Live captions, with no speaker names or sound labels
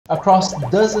Across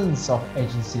dozens of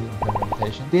agency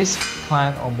implementations, this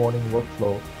client onboarding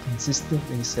workflow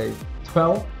consistently saves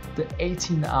 12 to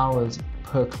 18 hours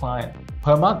per client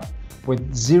per month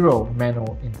with zero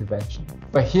manual intervention.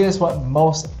 But here's what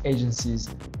most agencies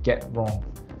get wrong.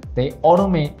 They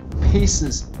automate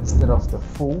pieces instead of the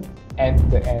full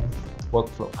end-to-end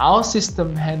workflow. Our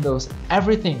system handles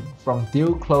everything from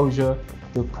deal closure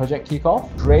to project kickoff,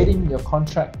 creating your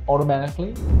contract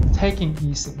automatically, taking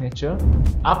e-signature,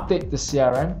 update the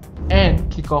CRM, and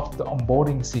kick off the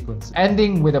onboarding sequence,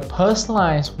 ending with a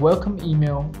personalized welcome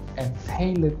email and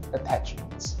tailored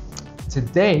attachments.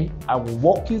 Today, I will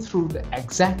walk you through the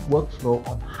exact workflow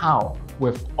on how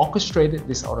we've orchestrated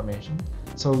this automation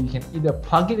so you can either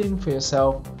plug it in for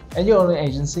yourself and your own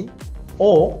agency,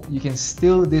 or you can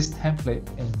steal this template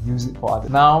and use it for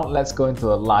others. Now let's go into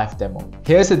a live demo.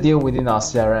 Here's a deal within our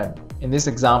CRM. In this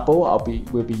example,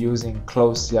 we'll be using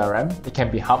Close CRM. It can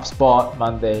be HubSpot,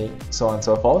 Monday, so on and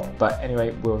so forth. But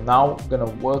anyway, we're now gonna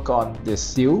work on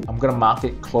this deal. I'm gonna mark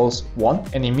it Close 1,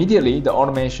 and immediately the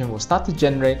automation will start to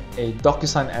generate a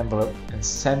DocuSign envelope and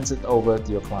sends it over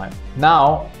to your client.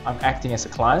 Now I'm acting as a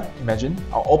client. Imagine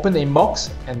I'll open the inbox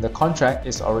and the contract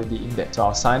is already in there. So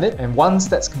I'll sign it, and once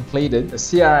that's completed, the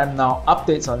CRM now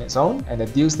updates on its own and the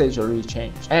deal stage already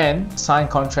changed. And signed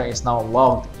contract is now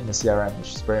logged in the CRM,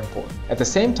 which is very important. At the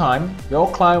same time, your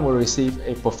client will receive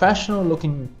a professional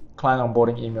looking client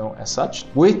onboarding email as such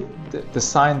with the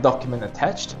signed document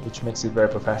attached, which makes it very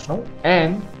professional.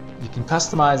 And you can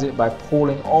customize it by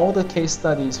pulling all the case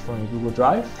studies from your Google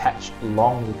Drive attached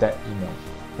along with that email.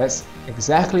 That's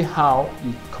exactly how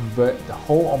you convert the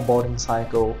whole onboarding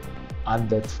cycle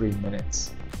under 3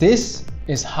 minutes. This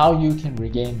is how you can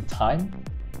regain time,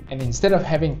 and instead of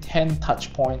having 10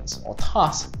 touch points or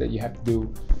tasks that you have to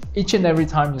do each and every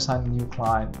time you sign a new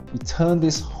client, you turn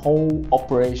this whole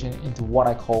operation into what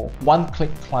I call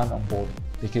one-click client onboarding,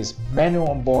 because manual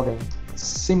onboarding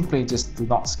simply just do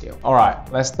not scale. All right,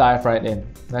 let's dive right in.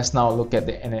 Let's now look at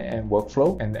the n8n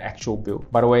workflow and the actual build.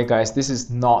 By the way, guys, this is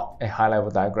not a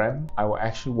high-level diagram. I will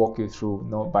actually walk you through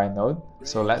node by node.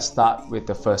 So let's start with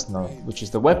the first node, which is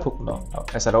the webhook node.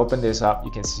 As I open this up,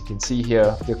 you can see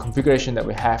here the configuration that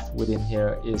we have within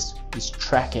here is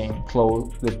tracking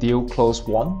the deal Close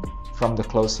 1 from the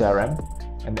Close CRM.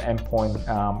 And the endpoint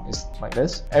is like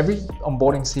this. Every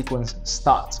onboarding sequence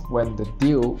starts when the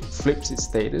deal flips its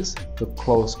status to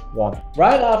Close 1.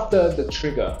 Right after the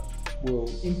trigger, we'll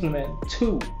implement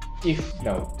 2 if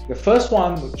nodes. The first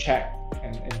one will check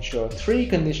and ensure 3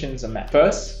 conditions are met.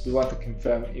 First, we want to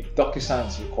confirm if DocuSign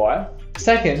is required.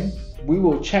 Second, we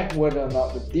will check whether or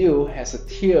not the deal has a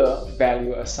tier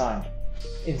value assigned.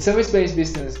 In service-based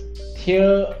business,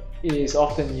 tier is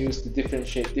often used to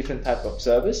differentiate different type of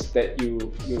service that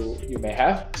you may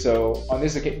have. So on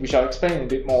this occasion, which I'll explain a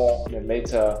bit more in a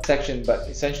later section, but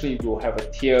essentially we'll have a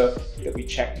tier that we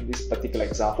check in this particular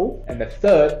example. And the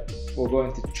third, we'll go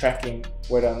into tracking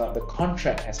whether or not the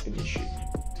contract has been issued.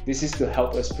 This is to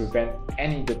help us prevent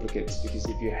any duplicates, because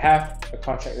if you have a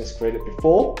contract that's created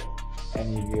before,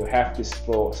 and if you have this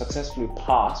flow successfully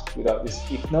passed without this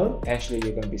if node, potentially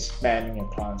you're going to be spamming your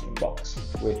client's inbox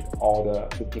with all the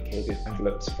duplicated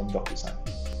envelopes from DocuSign.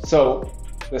 So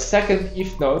the second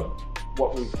if node,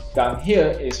 what we've done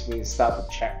here is we start to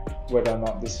check whether or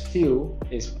not this field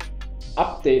is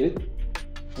updated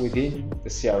within the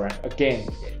CRM. Again,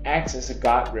 it acts as a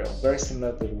guardrail, very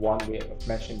similar to the one we have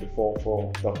mentioned before for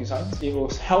DocuSign. It will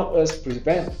help us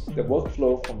prevent the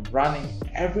workflow from running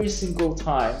every single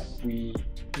time we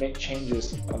make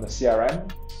changes on the CRM,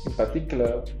 in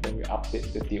particular when we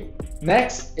update the deal.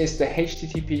 Next is the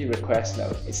HTTP request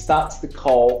node. It starts to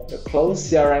call the Close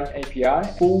CRM API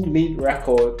full lead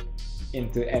record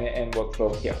into n8n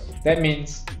workflow here. That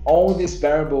means all these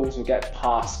variables will get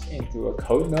passed into a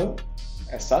code node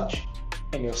as such,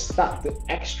 and you'll start to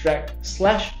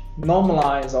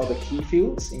extract/normalize all the key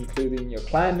fields, including your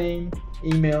client name,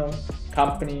 email,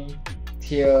 company,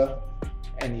 tier,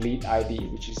 and lead ID,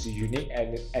 which is a unique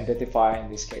identifier in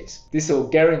this case. This will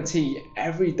guarantee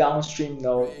every downstream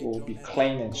node will be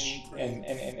claimed and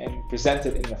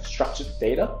presented in a structured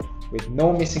data with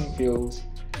no missing fields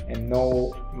and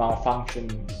no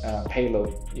malfunction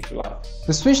payload, if you like.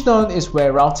 The switch node is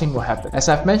where routing will happen. As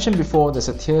I've mentioned before, there's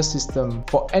a tier system.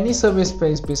 For any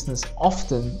service-based business,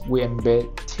 often we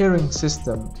embed tiering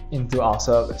system into our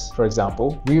service. For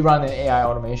example, we run an AI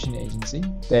automation agency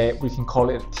that we can call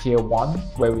it tier 1,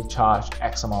 where we charge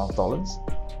X amount of dollars.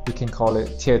 We can call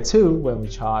it tier 2 when we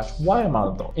charge Y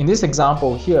amount of dollars. In this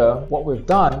example here, what we've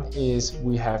done is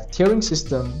we have tiering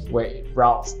system where it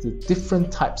routes the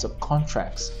different types of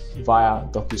contracts via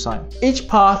DocuSign. Each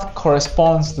path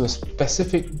corresponds to a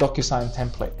specific DocuSign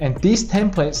template, and these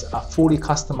templates are fully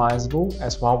customizable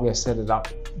as well. We have set it up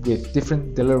with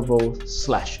different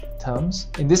deliverables/terms.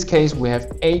 In this case, we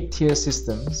have 8 tier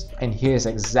systems, and here's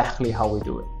exactly how we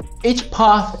do it. Each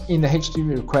path in the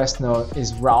HTTP request node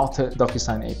is routed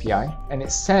DocuSign API, and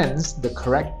it sends the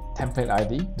correct template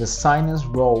ID, the signer's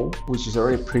role, which is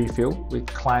already pre-filled with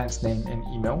client's name and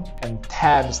email, and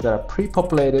tabs that are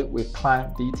pre-populated with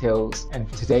client details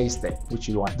and today's date, which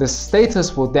you want. The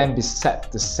status will then be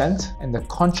set to sent, and the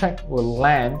contract will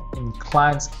land in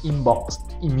client's inbox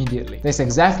immediately. That's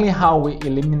exactly how we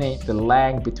eliminate the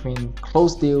lag between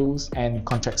closed deals and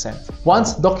contract sent.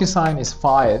 Once DocuSign is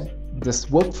fired, this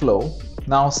workflow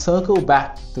now circle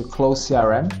back to Close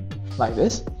CRM like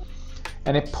this,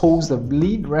 and it pulls the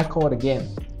lead record again,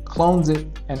 clones it,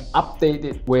 and update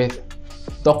it with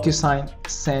DocuSign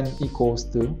send equals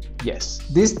to yes.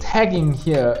 This tagging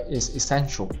here is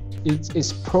essential. It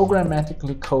is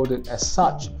programmatically coded as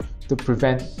such to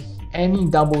prevent any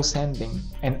double sending,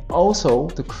 and also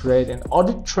to create an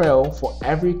audit trail for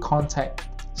every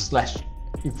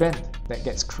contact/event that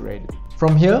gets created.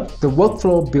 From here, the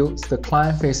workflow builds the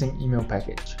client-facing email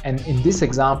package. And in this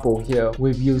example here,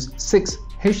 we've used 6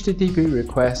 HTTP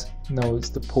request nodes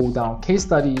to pull down case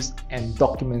studies and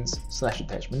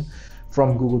documents/attachment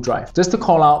from Google Drive. Just to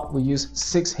call out, we use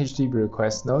 6 HTTP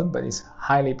request node, but it's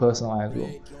highly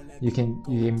personalizable. You can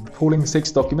be pulling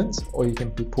 6 documents, or you can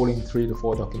be pulling 3 to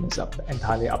 4 documents up,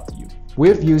 entirely up to you.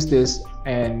 We've used this,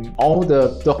 and all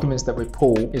the documents that we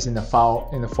pull is in a file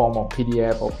in the form of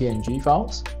PDF or PNG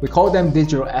files. We call them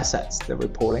digital assets that we're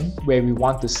pulling, where we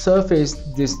want to surface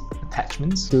these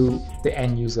attachments to the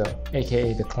end user,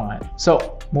 aka the client.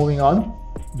 So moving on,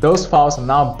 those files are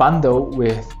now bundled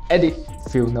with edit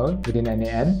field node within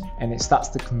n8n, and it starts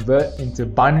to convert into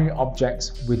binary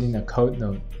objects within a code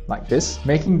node like this,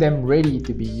 making them ready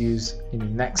to be used in the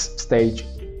next stage,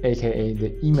 aka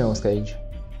the email stage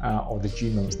or the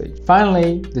Gmail stage.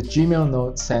 Finally, the Gmail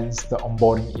node sends the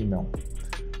onboarding email.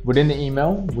 Within the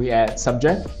email, we add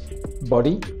subject,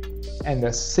 body, and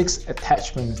the 6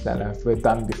 attachments that we've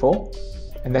done before,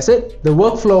 and that's it. The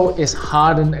workflow is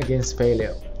hardened against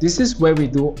failure. This is where we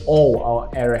do all our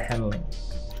error handling.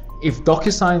 If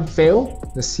DocuSign fail,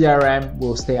 the CRM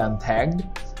will stay untagged.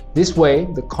 This way,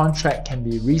 the contract can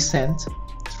be resent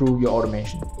through your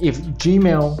automation. If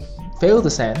Gmail fail to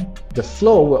send, the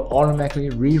flow will automatically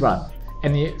rerun.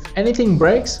 And if anything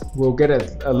breaks, we'll get an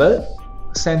alert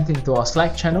sent into our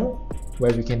Slack channel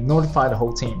where we can notify the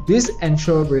whole team. This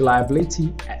ensures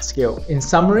reliability at scale. In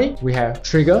summary, we have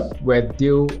trigger, where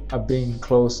deals are being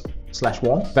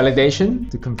closed/won, validation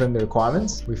to confirm the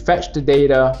requirements. We fetch the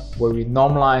data, where we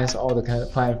normalize all the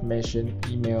client information,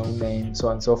 email, name, so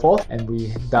on and so forth, and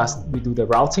we do the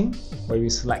routing, where we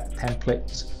select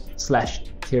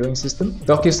templates/tiering system.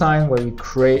 DocuSign, where we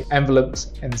create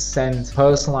envelopes and send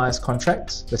personalized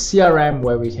contracts. The CRM,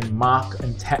 where we can mark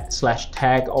and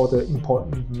tag all the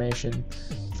important information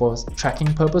for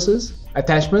tracking purposes.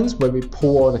 Attachments, where we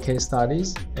pull all the case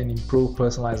studies and improve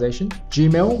personalization.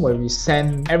 Gmail, where we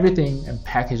send everything and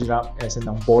package it up as an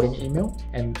onboarding email.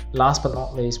 And last but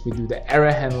not least, we do the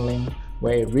error handling,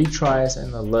 where it retries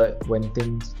and alert when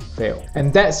things fail.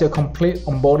 And that's your complete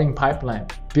onboarding pipeline,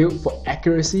 built for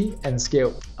accuracy and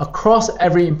scale. Across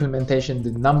every implementation,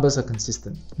 the numbers are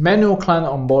consistent. Manual client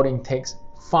onboarding takes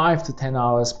 5 to 10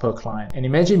 hours per client. And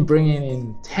imagine bringing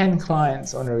in 10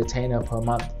 clients on a retainer per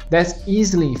month. That's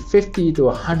easily 50 to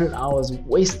 100 hours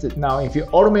wasted. Now, if you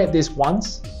automate this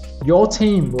once, your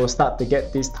team will start to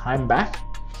get this time back.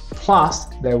 Plus,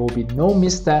 there will be no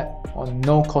misstep or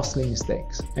no costly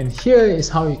mistakes. And here is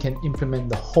how you can implement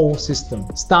the whole system.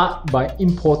 Start by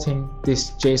importing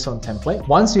this JSON template.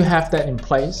 Once you have that in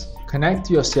place, connect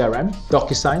to your CRM,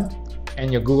 DocuSign,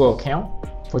 and your Google account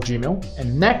for Gmail.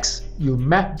 And next, you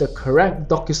map the correct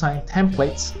DocuSign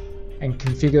templates and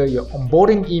configure your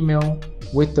onboarding email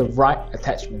with the right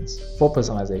attachments for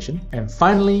personalization. And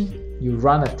finally, you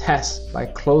run a test by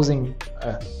closing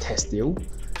a test deal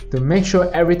to make sure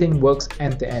everything works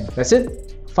end to end. That's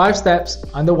it. 5 steps,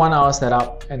 under 1 hour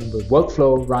setup, and the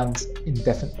workflow runs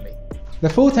indefinitely. The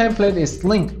full template is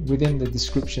linked within the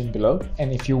description below.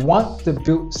 And if you want to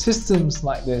build systems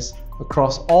like this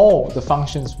across all the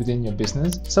functions within your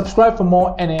business, subscribe for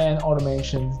more n8n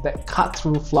automations that cut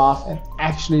through fluff and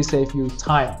actually save you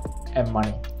time and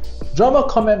money. Drop a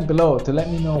comment below to let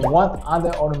me know what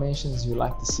other automations you'd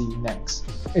like to see next.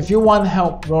 If you want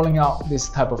help rolling out this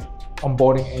type of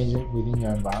onboarding agent within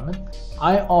your environment.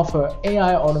 I offer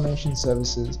AI automation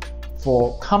services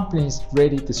for companies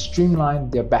ready to streamline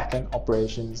their backend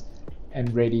operations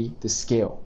and ready to scale.